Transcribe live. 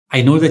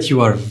I know that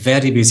you are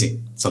very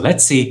busy, so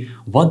let's see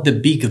what the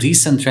big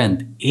recent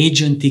trend,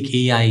 Agentic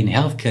AI in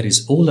healthcare,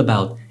 is all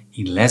about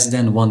in less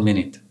than 1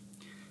 minute.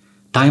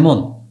 Time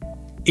on.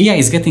 AI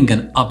is getting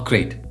an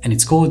upgrade and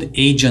it's called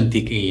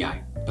Agentic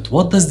AI. But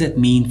what does that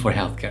mean for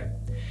healthcare?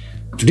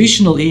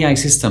 Traditional AI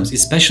systems,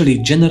 especially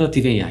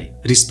generative AI,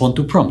 respond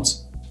to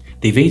prompts.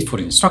 They wait for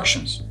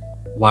instructions.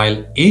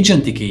 While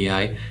Agentic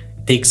AI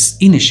takes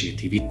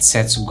initiative, it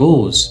sets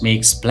goals,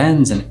 makes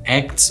plans and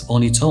acts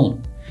on its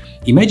own.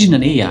 Imagine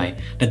an AI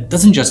that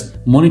doesn't just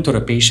monitor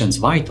a patient's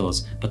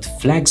vitals, but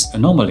flags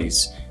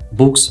anomalies,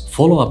 books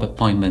follow-up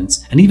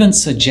appointments, and even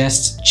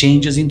suggests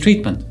changes in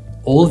treatment,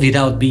 all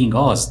without being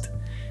asked.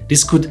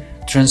 This could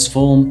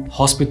transform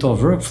hospital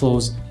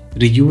workflows,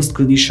 reduce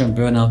clinician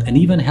burnout, and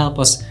even help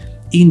us,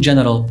 in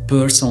general,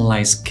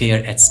 personalize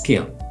care at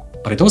scale.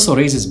 But it also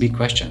raises big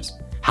questions.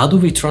 How do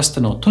we trust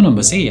an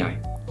autonomous AI?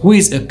 Who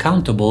is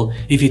accountable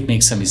if it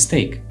makes a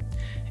mistake?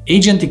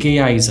 Agentic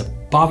AI is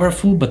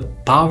powerful,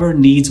 but power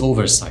needs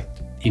oversight.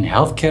 In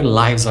healthcare,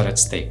 lives are at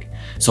stake.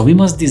 So we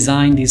must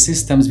design these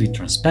systems with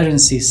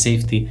transparency,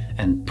 safety,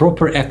 and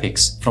proper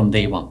ethics from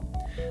day one.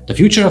 The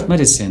future of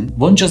medicine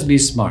won't just be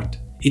smart,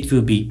 it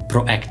will be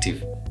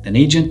proactive. An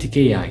Agentic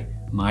AI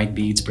might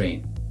be its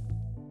brain.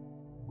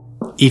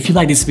 If you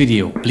like this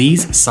video,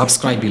 please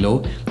subscribe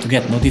below to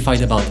get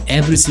notified about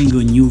every single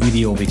new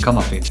video we come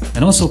up with.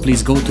 And also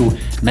please go to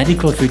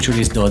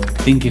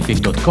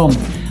medicalfuturist.thinkific.com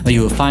where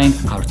you will find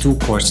our 2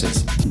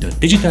 courses, the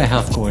Digital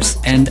Health course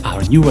and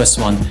our newest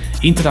one,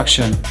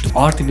 Introduction to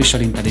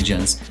Artificial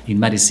Intelligence in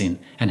Medicine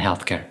and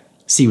Healthcare.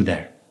 See you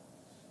there.